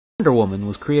Wonder Woman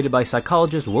was created by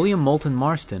psychologist William Moulton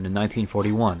Marston in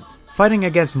 1941. Fighting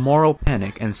against moral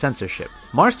panic and censorship,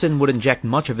 Marston would inject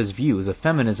much of his views of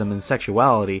feminism and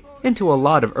sexuality into a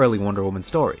lot of early Wonder Woman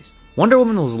stories. Wonder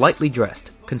Woman was lightly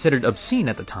dressed, considered obscene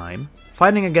at the time,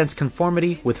 fighting against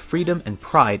conformity with freedom and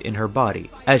pride in her body,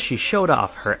 as she showed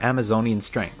off her Amazonian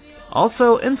strength.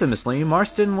 Also, infamously,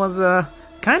 Marston was,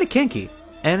 kinda kinky,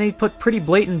 and he put pretty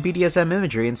blatant BDSM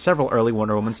imagery in several early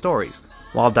Wonder Woman stories.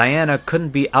 While Diana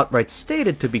couldn't be outright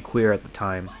stated to be queer at the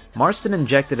time, Marston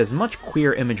injected as much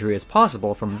queer imagery as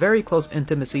possible from very close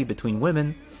intimacy between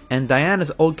women, and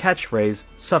Diana's old catchphrase,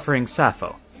 suffering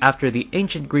Sappho, after the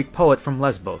ancient Greek poet from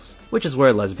Lesbos, which is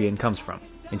where lesbian comes from.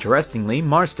 Interestingly,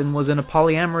 Marston was in a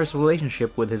polyamorous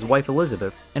relationship with his wife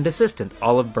Elizabeth and assistant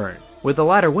Olive Byrne, with the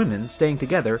latter women staying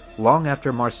together long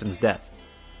after Marston's death.